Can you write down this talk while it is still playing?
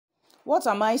What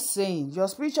am I saying? Your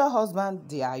spiritual husband,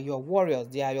 they are your warriors,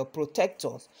 they are your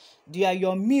protectors, they are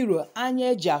your mirror.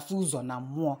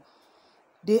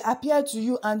 They appear to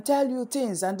you and tell you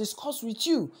things and discuss with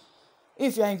you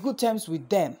if you are in good terms with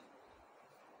them.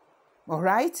 All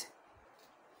right?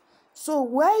 So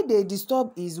why they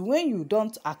disturb is when you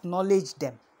don't acknowledge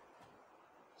them.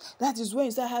 That is when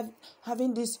you start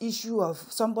having this issue of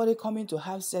somebody coming to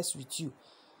have sex with you.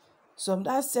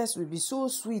 That sex will be so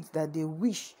sweet that they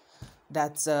wish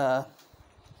that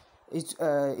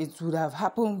it would have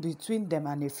happened between them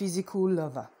and a physical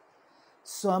lover.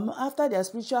 Some, after their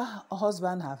spiritual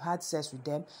husband have had sex with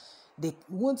them, they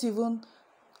won't even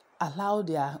allow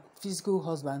their physical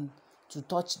husband to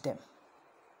touch them.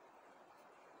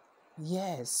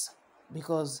 Yes,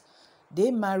 because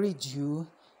they married you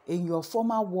in your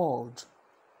former world.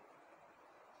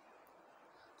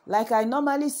 Like I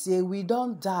normally say, we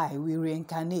don't die, we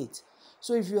reincarnate.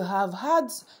 So if you have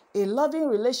had a loving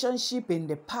relationship in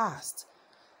the past,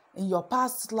 in your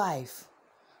past life,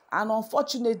 and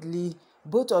unfortunately,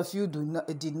 both of you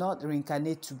did not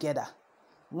reincarnate together,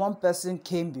 one person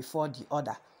came before the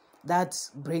other, that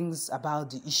brings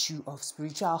about the issue of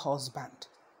spiritual husband.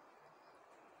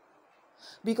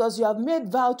 Because you have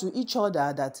made vow to each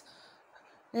other that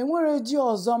if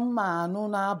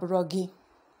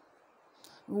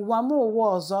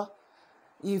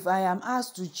I am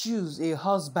asked to choose a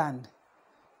husband,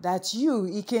 that you,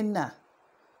 Ikenna,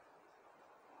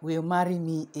 will marry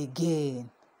me again.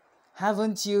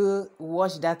 Haven't you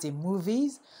watched that in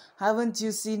movies? Haven't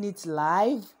you seen it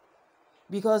live?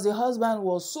 Because the husband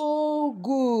was so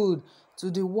good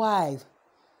to the wife,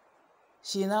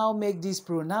 she now make this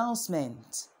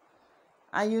pronouncement.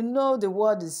 And you know the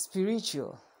word is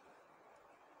spiritual.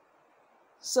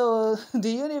 So the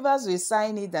universe will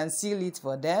sign it and seal it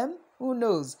for them. Who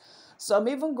knows? Some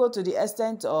even go to the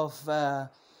extent of,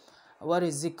 what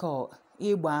is it called?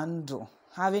 Ibandu,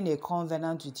 having a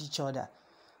covenant with each other.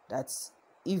 That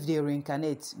if they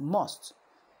reincarnate,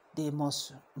 they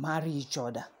must marry each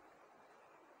other.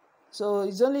 So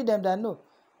it's only them that know,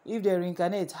 if they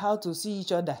reincarnate, how to see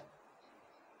each other.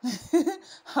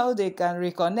 How they can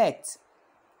reconnect.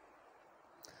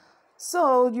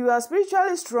 So you are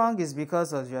spiritually strong is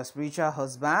because of your spiritual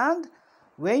husband.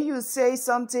 When you say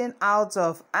something out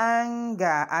of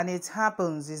anger and it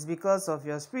happens, it's because of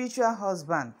your spiritual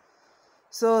husband.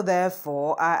 So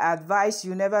therefore, I advise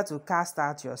you never to cast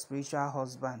out your spiritual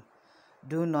husband.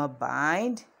 Do not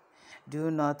bind.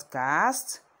 Do not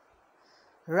cast.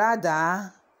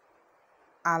 Rather,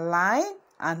 align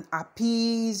and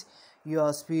appease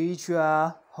your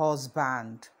spiritual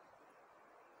husband.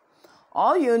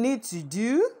 All you need to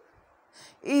do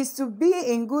is to be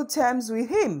in good terms with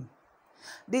him.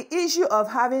 The issue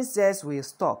of having sex will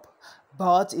stop,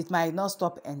 but it might not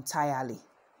stop entirely.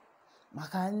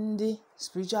 Makandi,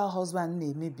 spiritual husband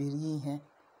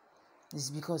is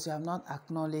because you have not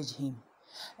acknowledged him.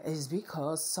 It's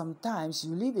because sometimes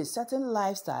you live a certain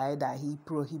lifestyle that he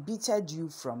prohibited you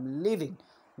from living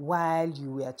while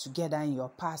you were together in your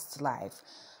past life.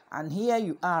 And here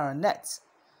you are on earth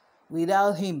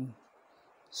without him.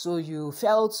 So you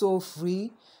felt so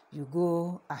free, you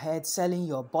go ahead selling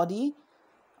your body,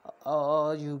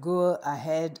 or you go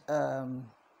ahead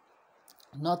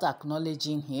not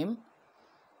acknowledging him,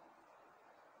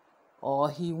 or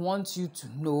he wants you to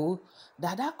know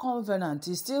that that covenant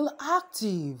is still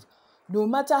active, no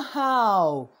matter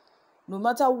how, no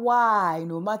matter why,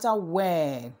 no matter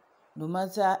when, no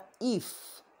matter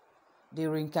if the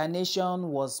reincarnation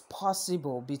was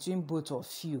possible between both of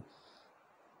you.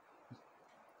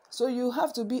 So you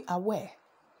have to be aware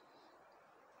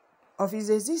of his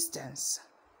existence.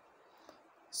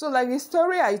 So like the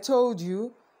story I told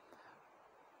you,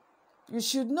 you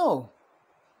should know.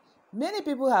 Many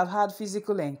people have had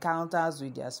physical encounters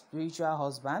with their spiritual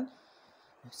husband.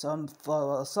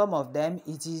 For some of them,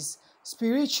 it is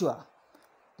spiritual.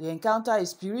 The encounter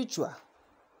is spiritual.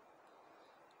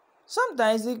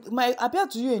 Sometimes it might appear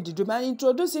to you in the dream and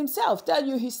introduce himself, tell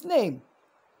you his name.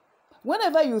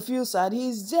 Whenever you feel sad, he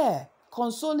is there,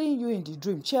 consoling you in the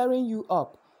dream, cheering you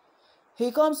up.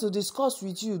 He comes to discuss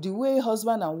with you the way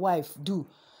husband and wife do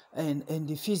in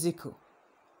the physical.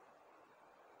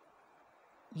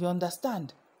 You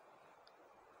understand?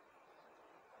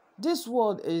 This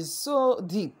world is so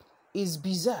deep, it's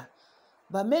bizarre.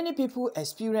 But many people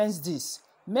experience this.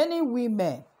 Many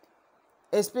women,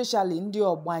 especially ndị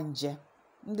ogbanje,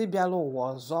 ndị bịara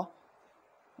ụwa ọzọ,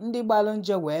 ndị gbalụ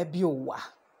nje wee bịa ụwa.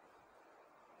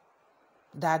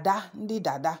 Ndị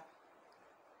dada.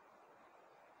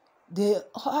 They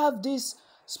have this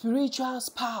spiritual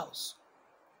spouse.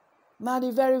 Now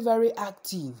they're very, very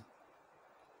active.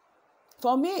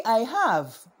 For me, I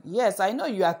have. Yes, I know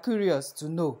you are curious to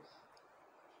know.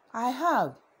 I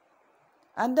have.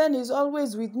 And then he's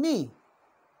always with me.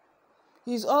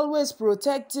 He's always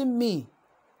protecting me.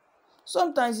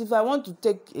 Sometimes if I want to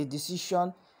take a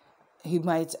decision, he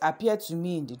might appear to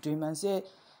me in the dream and say,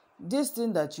 this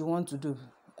thing that you want to do,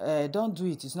 don't do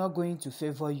it. It's not going to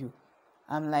favor you.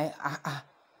 I'm like,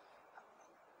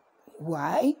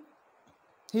 why?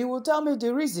 He will tell me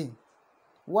the reason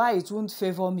why it won't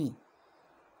favor me.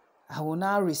 I will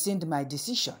now rescind my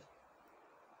decision.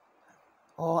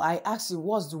 Or I ask him,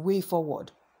 what's the way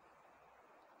forward?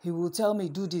 He will tell me,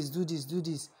 do this, do this, do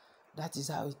this. That is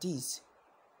how it is.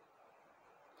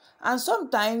 And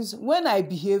sometimes when I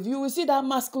behave, you will see that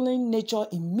masculine nature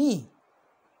in me.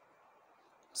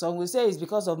 Some will say it's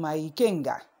because of my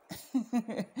ikenga.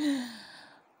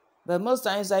 But most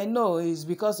times I know it's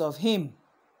because of him.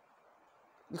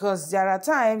 Because there are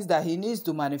times that he needs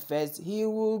to manifest. He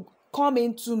will come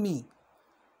into me.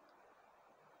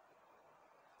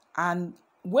 And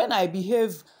when I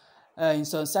behave in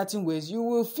some certain ways, you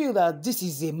will feel that this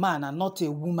is a man and not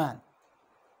a woman.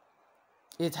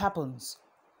 It happens.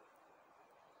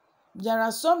 There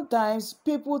are sometimes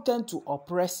people tend to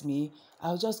oppress me.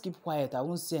 I'll just keep quiet. I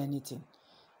won't say anything.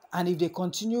 And if they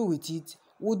continue with it,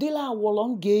 you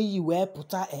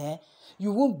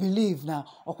won't believe now.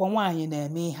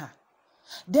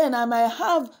 Then I might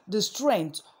have the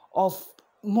strength of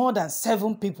more than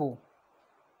 7 people.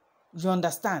 You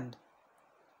understand?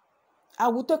 I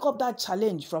will take up that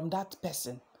challenge from that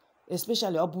person,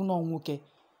 especially Obuno Nwoke.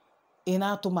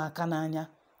 Ina tumaka nanya,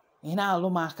 ina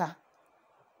alumaka.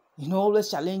 Always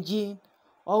challenging,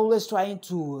 always trying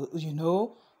to,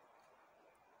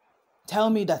 tell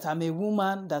me that I'm a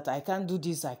woman, that I can't do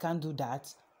this, I can't do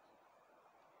that.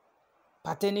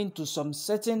 Pertaining to some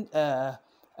certain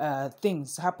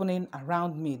things happening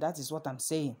around me. That is what I'm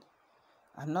saying.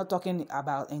 I'm not talking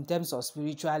about in terms of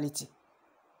spirituality.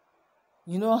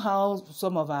 You know how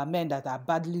some of our men that are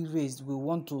badly raised will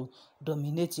want to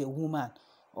dominate a woman,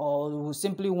 or will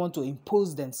simply want to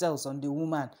impose themselves on the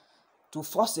woman to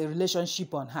force a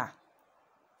relationship on her.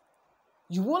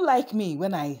 You won't like me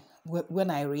when I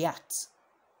react.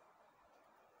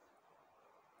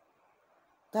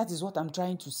 That is what I'm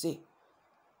trying to say.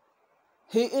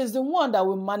 He is the one that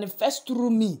will manifest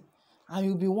through me, and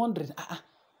you'll be wondering,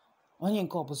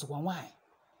 why?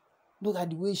 Look at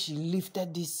the way she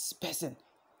lifted this person.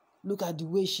 Look at the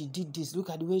way she did this. Look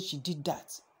at the way she did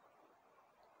that.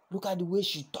 Look at the way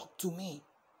she talked to me.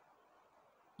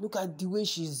 Look at the way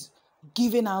she's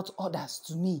giving out orders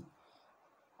to me.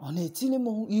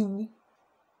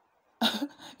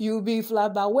 You'll be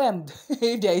flabbergasted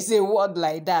if there is a word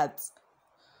like that.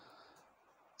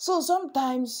 So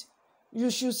sometimes you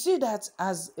should see that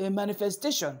as a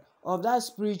manifestation of that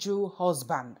spiritual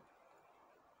husband.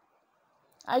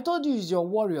 I told you he's your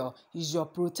warrior, he's your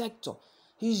protector,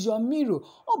 he's your mirror.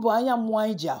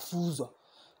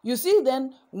 You see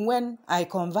then, when I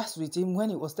conversed with him, when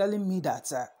he was telling me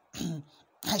that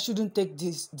I shouldn't take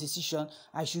this decision,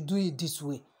 I should do it this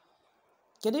way.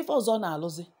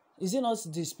 Is it not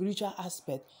the spiritual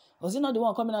aspect? Was he not the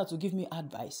one coming out to give me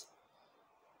advice?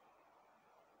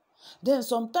 Then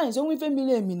sometimes, when we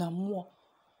familiar me na more,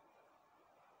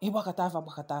 because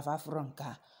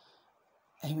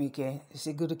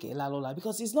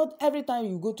it's not every time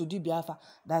you go to Dibia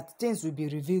that things will be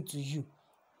revealed to you.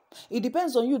 It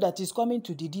depends on you that is coming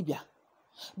to the Dibia.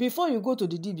 Before you go to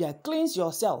the Dibia, cleanse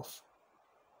yourself.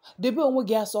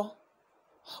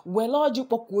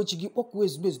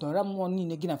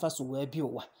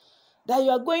 That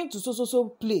you are going to so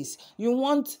place. You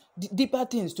want deeper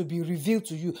things to be revealed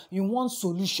to you. You want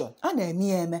solution. And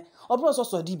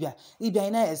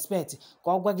expect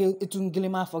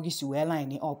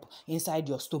line up inside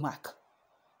your stomach.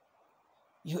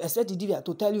 You expect the Dibia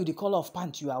to tell you the color of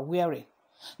pants you are wearing.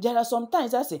 There are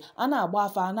sometimes I say,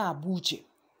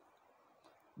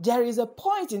 there is a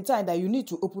point in time that you need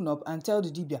to open up and tell the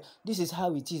Dibia, this is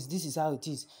how it is, this is how it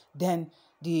is. Then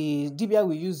the Dibia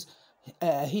will use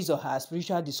his or her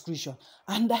spiritual discretion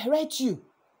and direct you.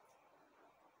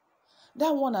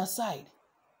 That one aside.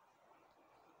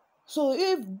 So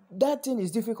if that thing is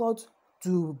difficult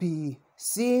to be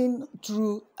seen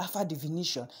through Alpha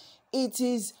divination, it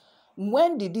is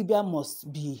when the Dibia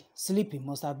must be sleeping,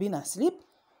 must have been asleep.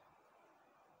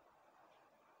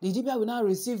 The Dibia will now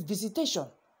receive visitation.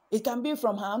 It can be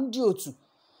from her Amdiotu,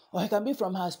 or it can be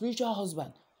from her spiritual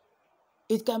husband.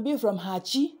 It can be from her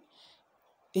Chi.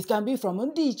 It can be from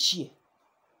Ndichi.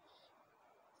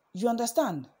 You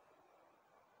understand?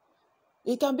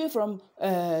 It can be from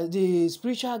the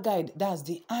spiritual guide, that's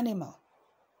the animal.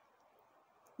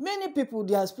 Many people,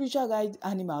 they are spiritual guide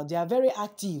animals. They are very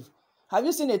active. Have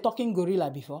you seen a talking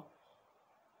gorilla before?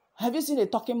 Have you seen a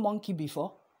talking monkey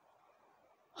before?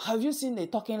 Have you seen a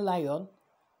talking lion?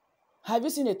 Have you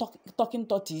seen a talking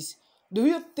tortoise? Do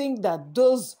you think that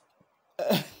those...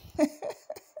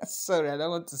 Sorry, I don't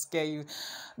want to scare you.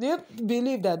 Do you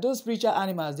believe that those spiritual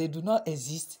animals, they do not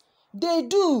exist? They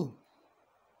do.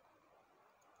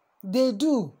 They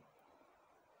do.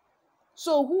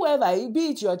 So whoever, be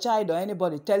it your child or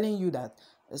anybody telling you that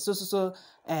so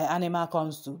animal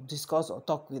comes to discuss or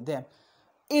talk with them,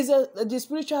 is the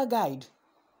spiritual guide.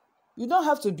 You don't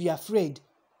have to be afraid.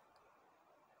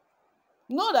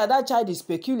 Know that that child is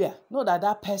peculiar. Know that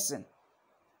that person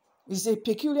is a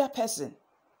peculiar person.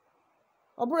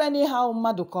 Anyhow,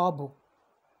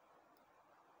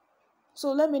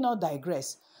 so let me not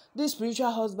digress. This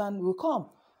spiritual husband will come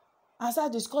and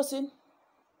start discussing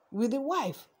with the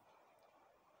wife.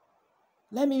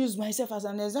 Let me use myself as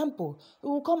an example. He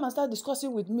will come and start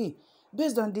discussing with me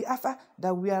based on the affair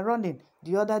that we are running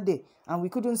the other day and we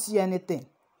couldn't see anything.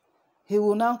 He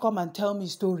will now come and tell me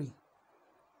story.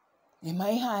 In my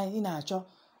hand, in a cho,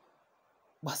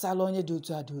 basalonye do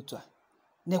to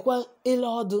nekwa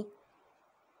elodo.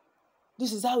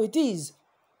 This is how it is.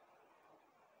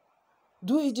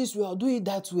 Do it this way or do it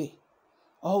that way.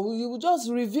 Or you will just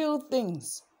reveal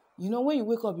things. You know, when you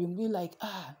wake up, you'll be like,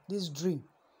 this dream.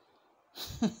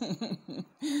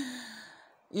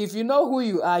 If you know who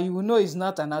you are, you will know it's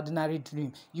not an ordinary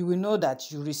dream. You will know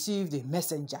that you received a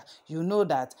messenger. You know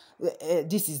that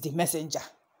this is the messenger.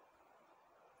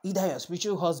 Either your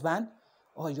spiritual husband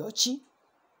or your chi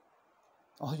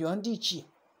or your ndi-chi.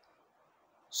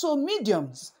 So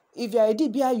mediums, if you are a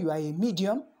DBI, you are a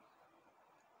medium.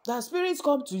 The spirits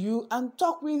come to you and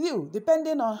talk with you,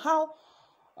 depending on how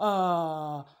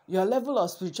your level of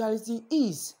spirituality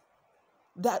is.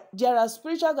 That there are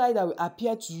spiritual guides that will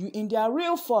appear to you in their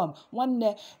real form.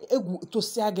 One to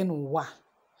say again, wa.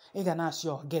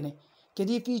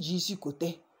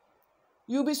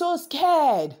 You'll be so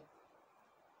scared.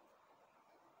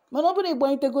 Man, nobody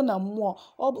going to go na more.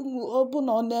 Open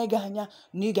on neganya,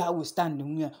 nigga will stand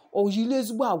in or you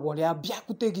lose warrior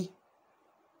biakutegi.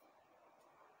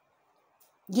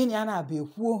 Geniana be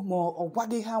poor more or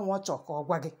waggy hand watch or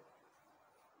waggy.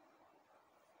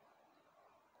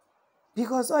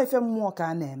 Because if I'm more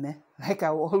can like I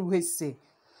always say.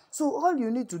 So all you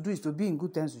need to do is to be in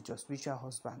good terms with your spiritual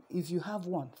husband. If you have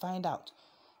one, find out.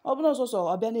 Then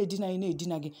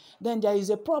there is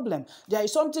a problem. There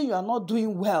is something you are not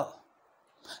doing well.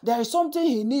 There is something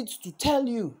he needs to tell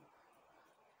you.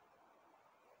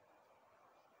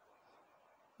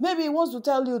 Maybe he wants to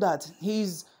tell you that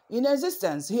he's in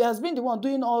existence. He has been the one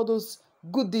doing all those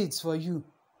good deeds for you.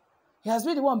 He has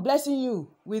been the one blessing you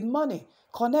with money,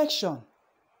 connection.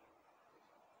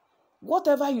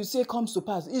 Whatever you say comes to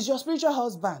pass is your spiritual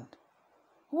husband.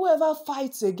 Whoever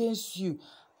fights against you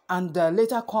and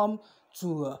later come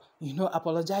to,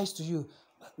 apologize to you,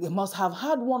 they must have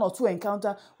had one or two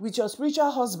encounters with your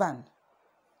spiritual husband.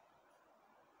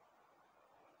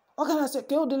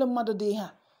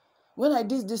 When I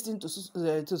did this thing to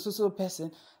so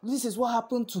person, this is what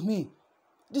happened to me.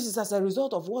 This is as a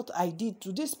result of what I did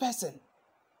to this person.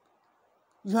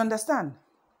 You understand?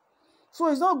 So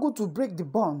it's not good to break the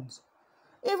bonds.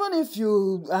 Even if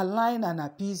you align and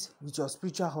appease with your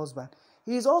spiritual husband,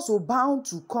 he is also bound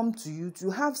to come to you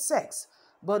to have sex.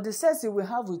 But the sex he will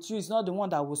have with you is not the one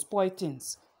that will spoil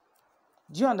things.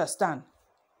 Do you understand?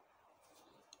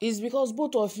 It's because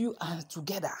both of you are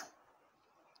together.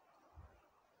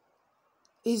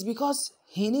 It's because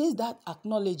he needs that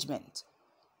acknowledgement.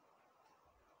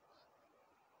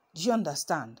 Do you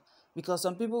understand? Because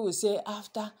some people will say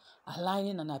after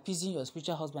aligning and appeasing your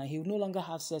spiritual husband, he will no longer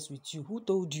have sex with you. Who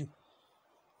told you?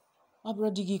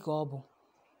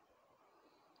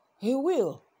 He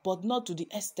will, but not to the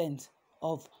extent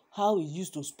of how he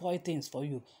used to spoil things for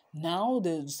you. Now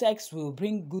the sex will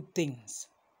bring good things.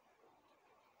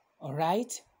 All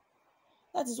right?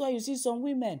 That is why you see some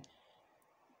women,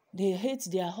 they hate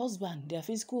their husband, their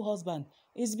physical husband.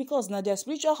 It's because now their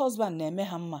spiritual husband,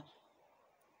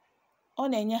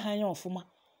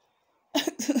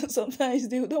 sometimes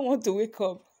they don't want to wake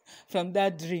up from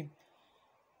that dream.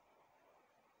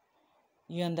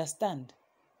 You understand?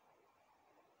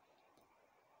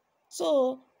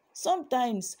 So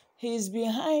sometimes he's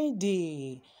behind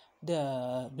the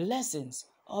blessings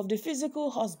of the physical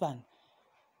husband.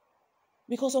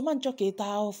 Because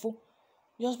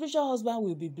your spiritual husband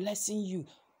will be blessing you.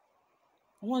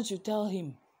 Once you tell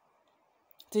him,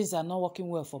 things are not working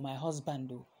well for my husband,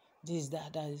 though. This,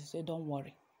 that, say, don't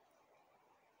worry.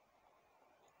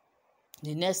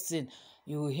 The next thing,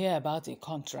 you will hear about a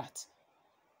contract.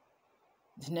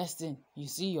 The next thing, you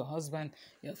see your husband,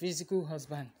 your physical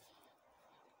husband,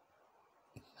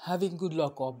 having good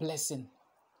luck or blessing.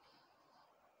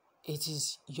 It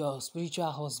is your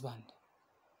spiritual husband.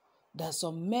 That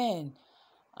some men,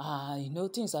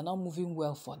 things are not moving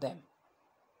well for them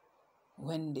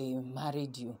when they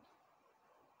married you.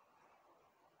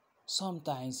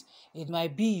 Sometimes it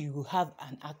might be you have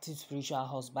an active spiritual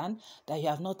husband that you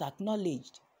have not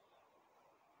acknowledged.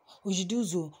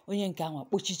 Ujiduzo onye nke anwa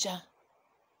kpochicha.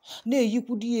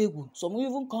 Na-eyikwudi egwu. Some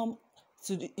even come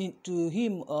to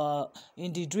him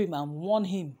in the dream and warn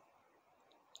him.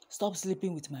 Stop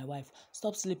sleeping with my wife.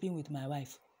 Stop sleeping with my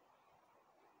wife.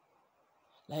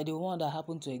 Like the one that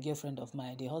happened to a girlfriend of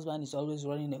mine. The husband is always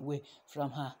running away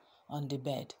from her on the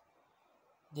bed.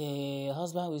 The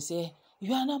husband will say,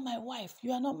 "You are not my wife.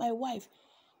 You are not my wife.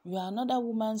 You are another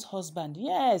woman's husband."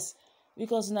 Yes,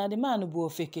 because now the man will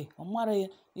fake.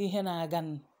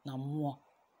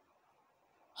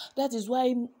 That is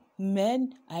why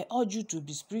men, I urge you to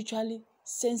be spiritually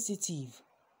sensitive.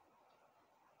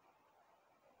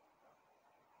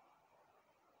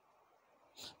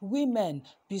 Women,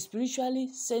 be spiritually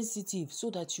sensitive so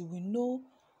that you will know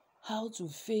how to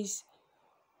face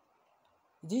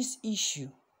this issue.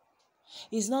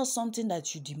 It's not something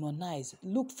that you demonize.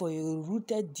 Look for a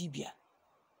rooted dibia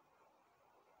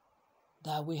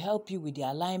that will help you with the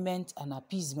alignment and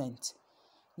appeasement,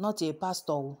 not a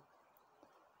pastor.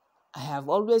 I have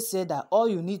always said that all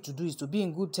you need to do is to be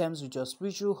in good terms with your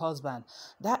spiritual husband.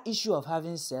 That issue of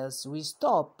having sex will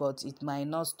stop, but it might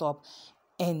not stop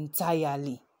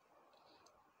entirely.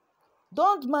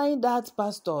 Don't mind that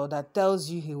pastor that tells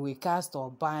you he will cast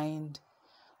or bind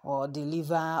or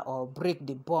deliver or break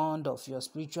the bond of your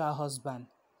spiritual husband.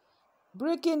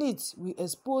 Breaking it will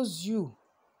expose you.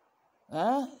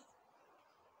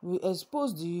 Will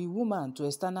expose the woman to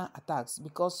external attacks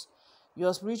because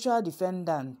your spiritual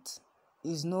defender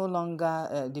is no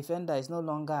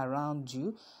longer around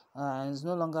you, is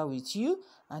no longer with you,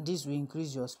 and this will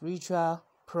increase your spiritual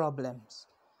problems.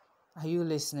 Are you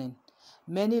listening?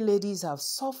 Many ladies have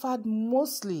suffered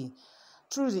mostly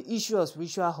through the issue of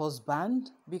spiritual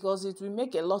husband because it will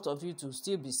make a lot of you to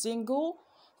still be single,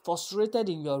 frustrated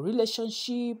in your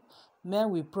relationship.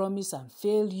 Men will promise and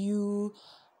fail you.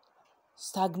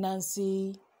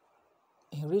 Stagnancy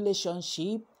in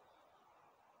relationship.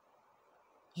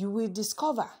 You will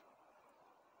discover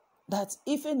that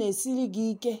even a silly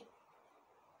gike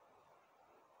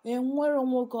enwere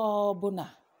nwoke ọbụna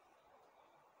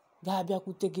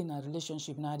ga-abịakwute gị na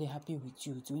relationship na adị happy with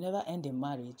you. It will never end in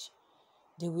marriage.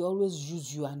 They will always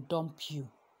use you and dump you.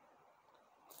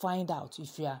 Find out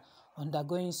if you are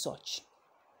undergoing such.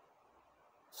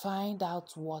 Find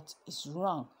out what is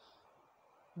wrong.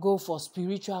 Go for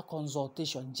spiritual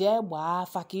consultation. Jee gbaa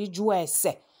afa ka ịjụọ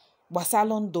ese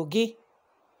gbasara ndụ gị.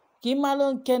 Ka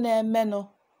ịmalụ nke na-emenụ.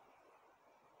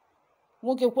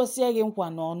 Nwoke kwesịghị gị nkwa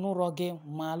na ọnụrọ gị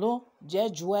malụ jee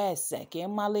jụọ ese ka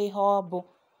ịmalụ ihe ọ bụ.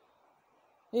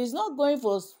 It's not going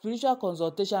for spiritual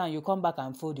consultation and you come back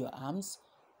and fold your arms.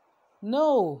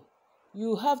 No,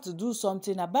 you have to do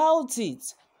something about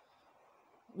it.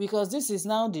 Because this is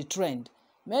now the trend.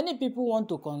 Many people want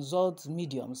to consult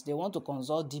mediums. They want to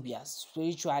consult dibias,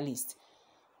 spiritualists.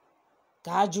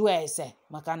 Ka ajụ ese,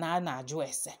 maka na a na-ajụ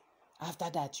ese. After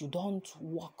that, you don't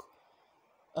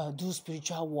do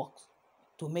spiritual work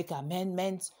to make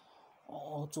amendments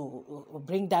or to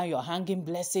bring down your hanging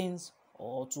blessings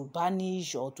or to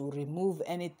banish or to remove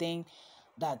anything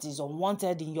that is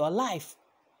unwanted in your life.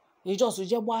 You just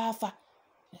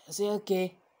say,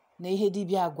 okay, na ihe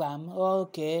dibia gwa m,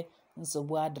 okay,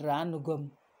 nsogbu adịrị anụgo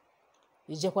m.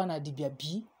 Ijekwa na dibia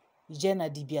B, ije na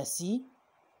dibia C.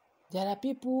 There are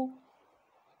people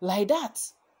like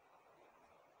that.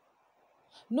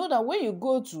 Know that when you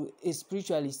go to a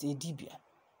spiritualist, a dibia,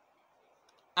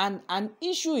 and an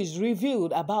issue is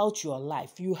revealed about your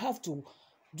life, you have to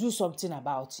do something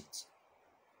about it.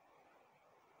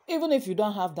 Even if you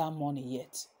don't have that money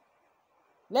yet.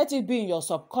 Let it be in your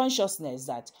subconsciousness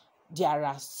that there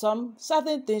are some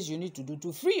certain things you need to do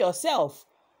to free yourself.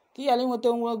 It's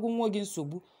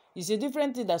a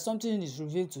different thing that something is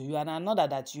revealed to you and another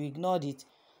that you ignored it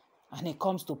and it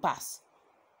comes to pass.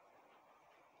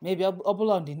 Maybe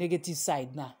on the negative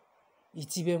side now.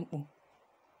 It's even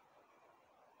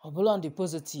on the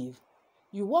positive.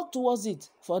 You work towards it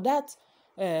for that,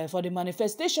 for the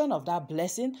manifestation of that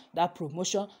blessing, that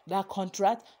promotion, that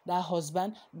contract, that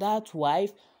husband, that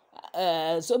wife.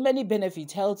 So many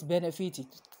benefits, health benefits. It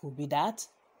could be that.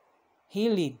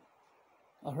 Healing.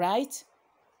 All right?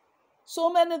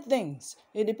 So many things.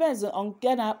 It depends on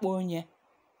kenakponye.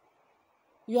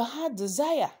 your heart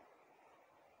desire.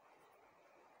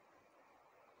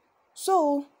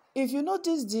 So, if you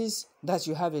notice this, that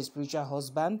you have a spiritual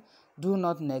husband, do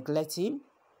not neglect him,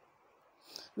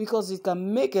 because it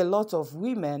can make a lot of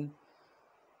women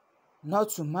not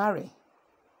to marry.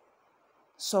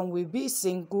 Some will be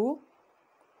single,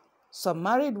 some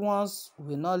married ones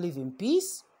will not live in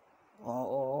peace,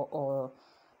 or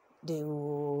they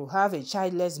will have a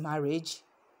childless marriage.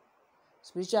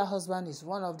 Spiritual husband is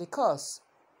one of the cause.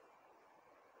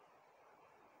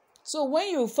 So when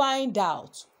you find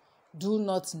out, do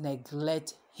not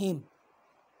neglect him.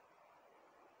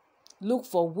 Look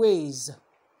for ways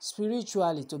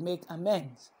spiritually to make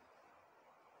amends.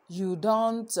 You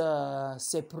don't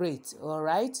separate, all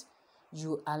right?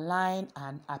 You align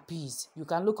and appease. You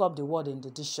can look up the word in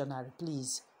the dictionary,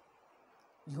 please.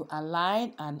 You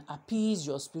align and appease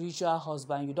your spiritual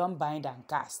husband. You don't bind and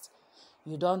cast.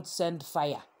 You don't send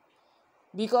fire.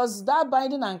 Because that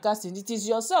binding and casting, it is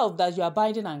yourself that you are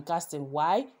binding and casting.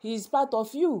 Why? He is part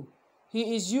of you.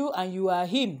 He is you and you are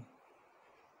him.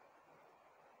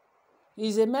 He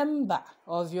is a member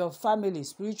of your family,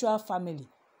 spiritual family,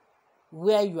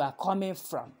 where you are coming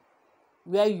from,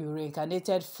 where you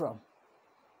reincarnated from.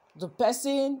 The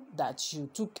person that you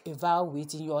took a vow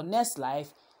with in your next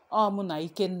life, a man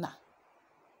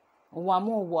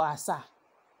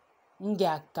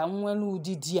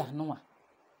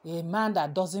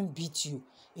that doesn't beat you,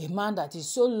 a man that is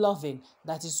so loving,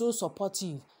 that is so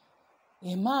supportive,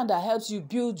 a man that helps you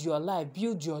build your life,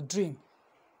 build your dream.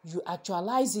 You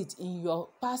actualize it in your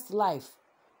past life.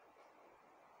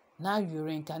 Now you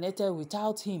reincarnated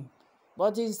without him,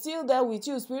 but he's still there with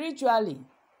you spiritually.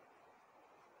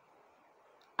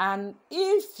 And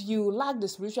if you lack the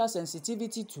spiritual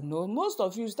sensitivity to know, most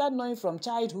of you start knowing from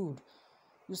childhood.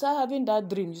 You start having that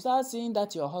dream. You start seeing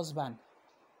that your husband.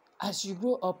 As you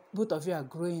grow up, both of you are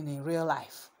growing in real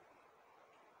life.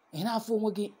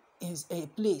 Is a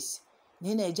place.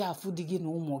 They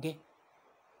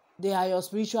are your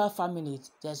spiritual family.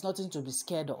 There's nothing to be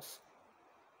scared of.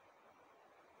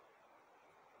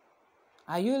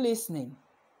 Are you listening?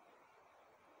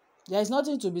 There is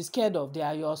nothing to be scared of. They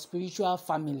are your spiritual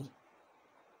family.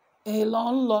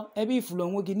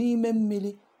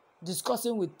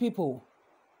 Discussing with people,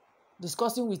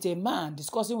 discussing with a man,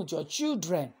 discussing with your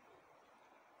children.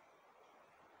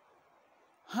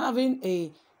 Having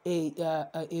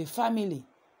a family,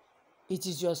 it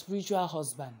is your spiritual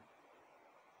husband.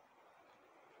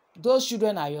 Those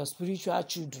children are your spiritual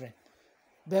children.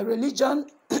 The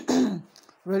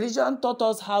religion taught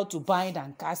us how to bind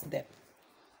and cast them.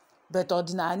 But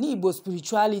ordinary Igbo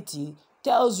spirituality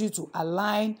tells you to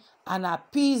align and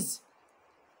appease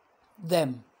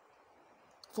them.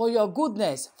 For your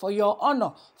goodness, for your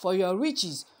honor, for your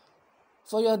riches,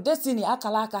 for your destiny,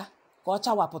 akalaka,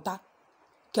 kocha waputa.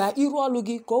 Ka iru olu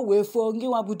gi ko we fo ngi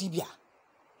wa bu dibia.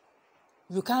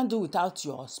 You can't do without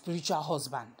your spiritual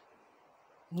husband.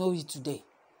 Know it today.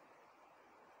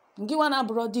 Ngi wa na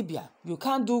bro dibia. You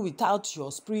can't do without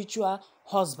your spiritual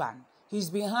husband. He's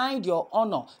behind your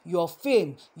honor, your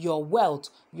fame, your wealth,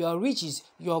 your riches,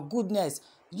 your goodness.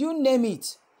 You name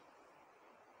it.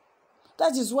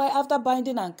 That is why after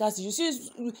binding and casting, you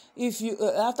see, if you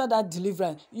after that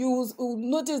deliverance, you will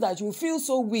notice that you feel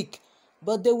so weak.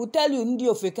 But they will tell you ndi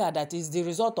ofeka that is the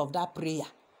result of that prayer.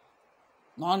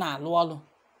 No na alụọlụ.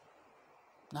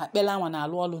 Na akpela nwa na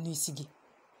alụọlụ n'isi gị.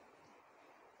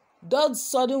 That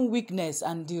sudden weakness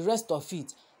and the rest of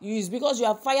it is because you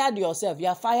have fired yourself. You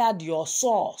have fired your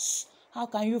source. How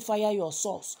can you fire your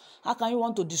source? How can you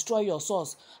want to destroy your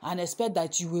source and expect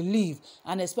that you will live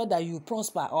and expect that you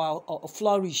prosper or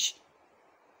flourish?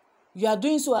 You are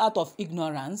doing so out of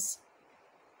ignorance.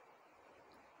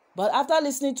 But after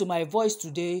listening to my voice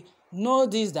today, know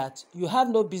this, that you have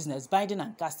no business binding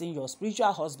and casting your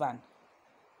spiritual husband.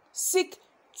 Seek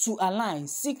to align,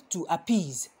 seek to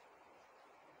appease.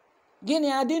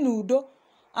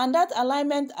 And that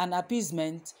alignment and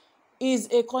appeasement is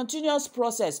a continuous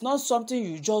process, not something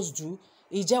you just do.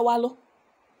 It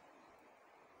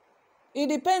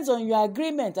depends on your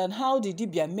agreement and how the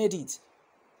dibia made it.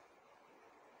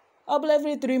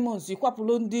 Every 3 months, you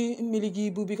kwapulondi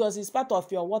miligibu because it's part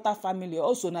of your water family.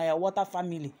 Also na your water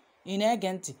family. In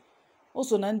agenti.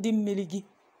 Also na ndi miligi.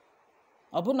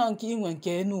 Abuna nki inwe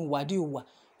nke enu wadi uwa.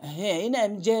 Ina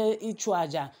mje ichu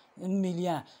aja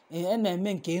milia. Ena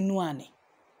eme nke enu ani.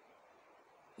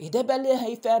 Idebele ha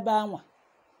ife ebe anwa.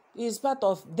 Is part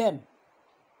of them.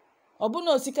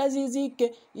 Abuna osikazizi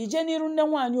ike. Ije niru nne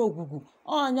nwanyi ogugu.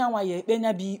 Onya nwa ya ekpe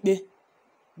nya bi ikpe.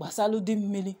 Gbasalu di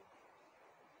mmili.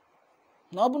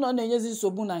 Na ọ bụ na ọ na-enyezi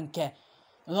nsogbu na nke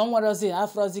na ọ nwerozi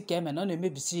afrozi ka eme na ọ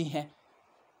na-emebisi ihe.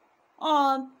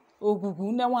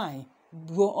 ogwugwu nne nwanyị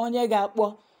bụ onye ga-akpọ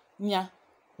nya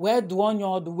wee dụọ onye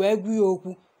ọdụ wee gwa ya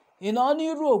okwu. Ị nọ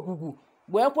n'iru ogwugwu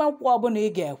wee kwe nkwa ọbụla ị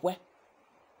ga-ekwe.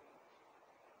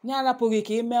 Nya arapụghị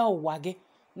ka ị mee ụwa gị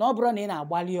na ọ bụrụ na ị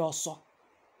na-agbalị ọsọ,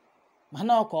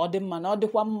 mana ọ ka ọ dị mma na ọ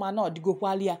dịkwa mma na ọ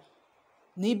dịgokwala ya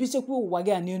na ibisekwa ụwa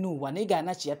gị a n'elu ụwa na ị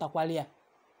ga-anachiyatakwala ya.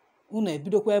 Unu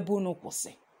ebidokwa ebe unu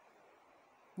kwụsị.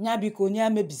 Nya biko onye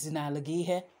amebizinala gị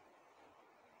ihe.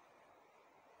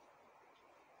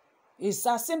 It's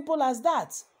as simple as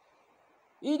that.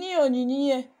 Inye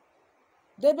onyinye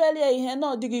debelie ihe na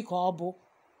ọ dịghị ka ọ bụ.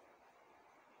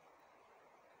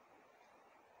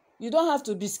 You don't have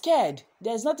to be scared.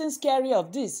 There's nothing scary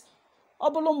of this. Ọ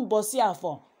bụrụ mbọsị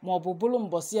afọ ma ọ bụ bụrụ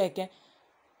mbọsị eke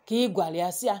ka ị gwara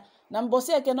ya sị ya na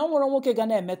mbọsị eke na ọ nwere nwoke ga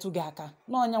na-emetụ gị aka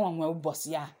na ọnya nwe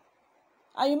ụbọsị ya.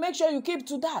 And you make sure you keep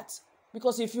to that,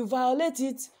 because if you violate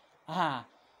it,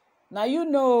 now you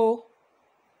know.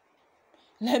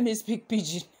 Let me speak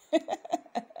pidgin.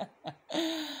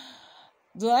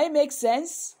 Do I make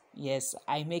sense? Yes,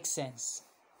 I make sense.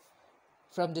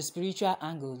 From the spiritual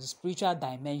angle, the spiritual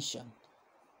dimension.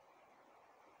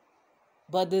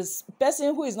 But this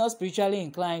person who is not spiritually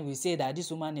inclined will say that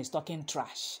this woman is talking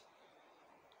trash.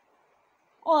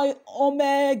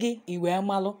 Omegi iwe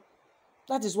malo.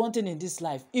 That is one thing in this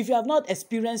life. If you have not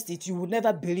experienced it, you will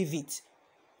never believe it.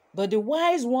 But the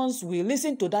wise ones will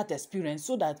listen to that experience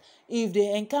so that if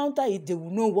they encounter it, they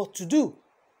will know what to do.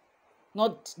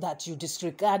 Not that you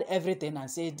disregard everything and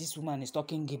say this woman is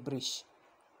talking gibberish.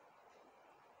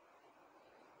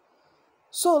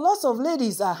 So lots of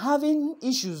ladies are having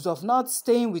issues of not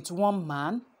staying with one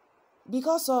man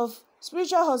because of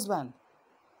spiritual husband.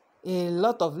 A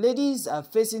lot of ladies are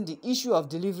facing the issue of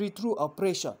delivery through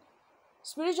operation.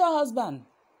 Spiritual husband.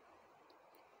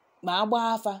 Ma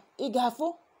agba afa,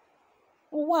 igafo.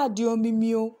 Ụwa dị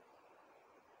omimi.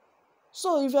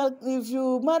 So if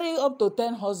you marry up to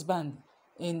 10 husbands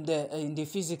in the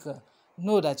physical,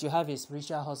 know that you have a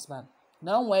spiritual husband.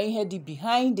 Now when you head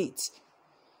behind it,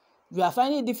 you are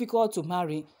finding it difficult to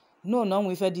marry. No,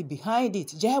 we head behind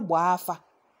it.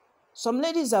 Some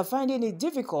ladies are finding it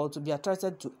difficult to be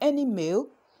attracted to any male.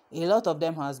 A lot of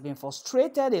them has been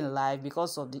frustrated in life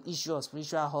because of the issue of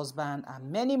spiritual husband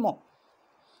and many more.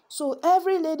 So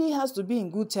every lady has to be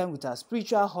in good terms with her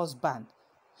spiritual husband.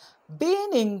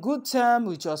 Being in good terms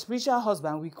with your spiritual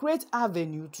husband will create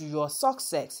avenue to your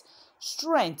success,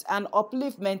 strength, and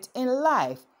upliftment in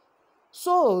life.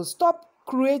 So stop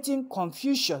creating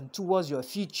confusion towards your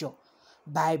future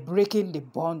by breaking the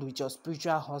bond with your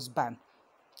spiritual husband.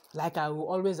 Like I will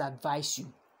always advise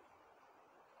you,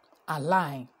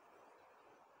 align.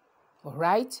 All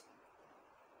right?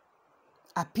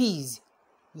 Appease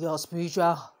your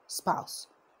spiritual spouse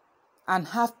and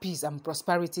have peace and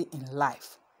prosperity in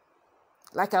life.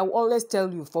 Like I will always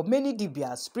tell you, for many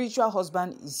Dibias, spiritual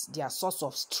husband is their source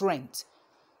of strength.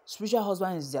 Spiritual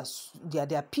husband is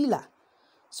their pillar.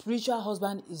 Spiritual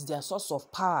husband is their source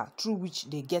of power through which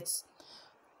they get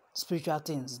spiritual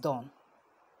things done.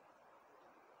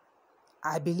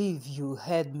 I believe you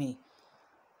heard me.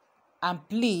 And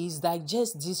please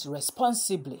digest this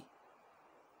responsibly.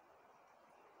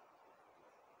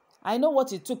 I know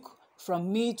what it took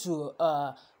from me to,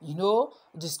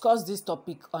 discuss this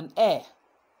topic on air.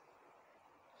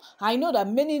 I know that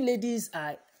many ladies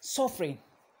are suffering.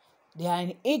 They are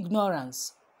in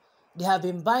ignorance. They have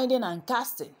been binding and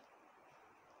casting.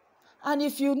 And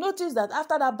if you notice that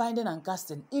after that binding and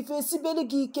casting, if you see belly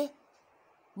geeke,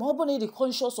 more be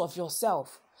conscious of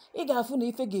yourself.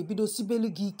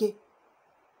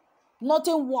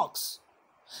 Nothing works.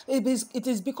 It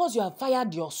is because you have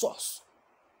fired your source.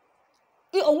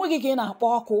 Fire,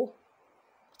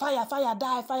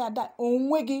 die.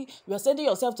 You are sending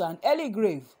yourself to an early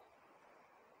grave.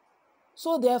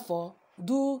 So therefore,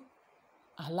 do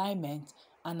alignment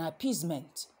and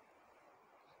appeasement.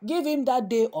 Give him that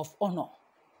day of honor.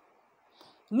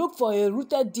 Look for a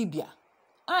rooted dibia.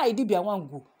 Dibia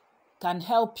wangu can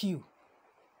help you.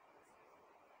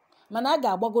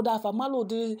 Managa agbagoda afa malo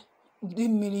di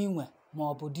mmiri nwe ma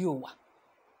ọ bụ di ụwa.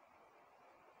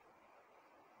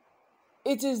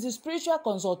 It is the spiritual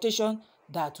consultation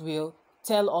that will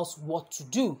tell us what to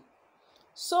do.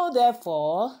 So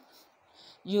therefore,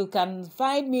 you can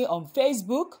find me on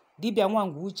Facebook, Dibia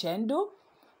Wangu Chendo.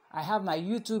 I have my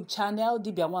YouTube channel,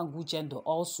 Dibia Wangu Chendo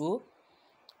also.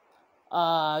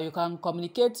 You can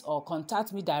communicate or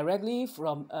contact me directly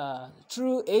from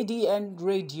through ADN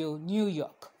Radio, New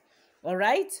York. All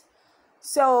right?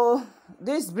 So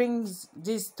this brings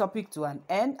this topic to an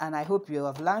end, and I hope you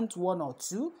have learned one or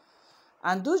two.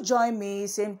 And do join me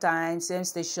same time, same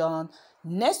station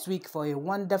next week for a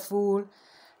wonderful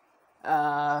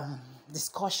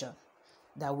discussion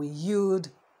that will yield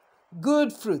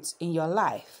good fruits in your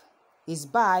life. Is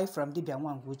bye from Dibia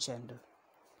Nwangwu Chendo.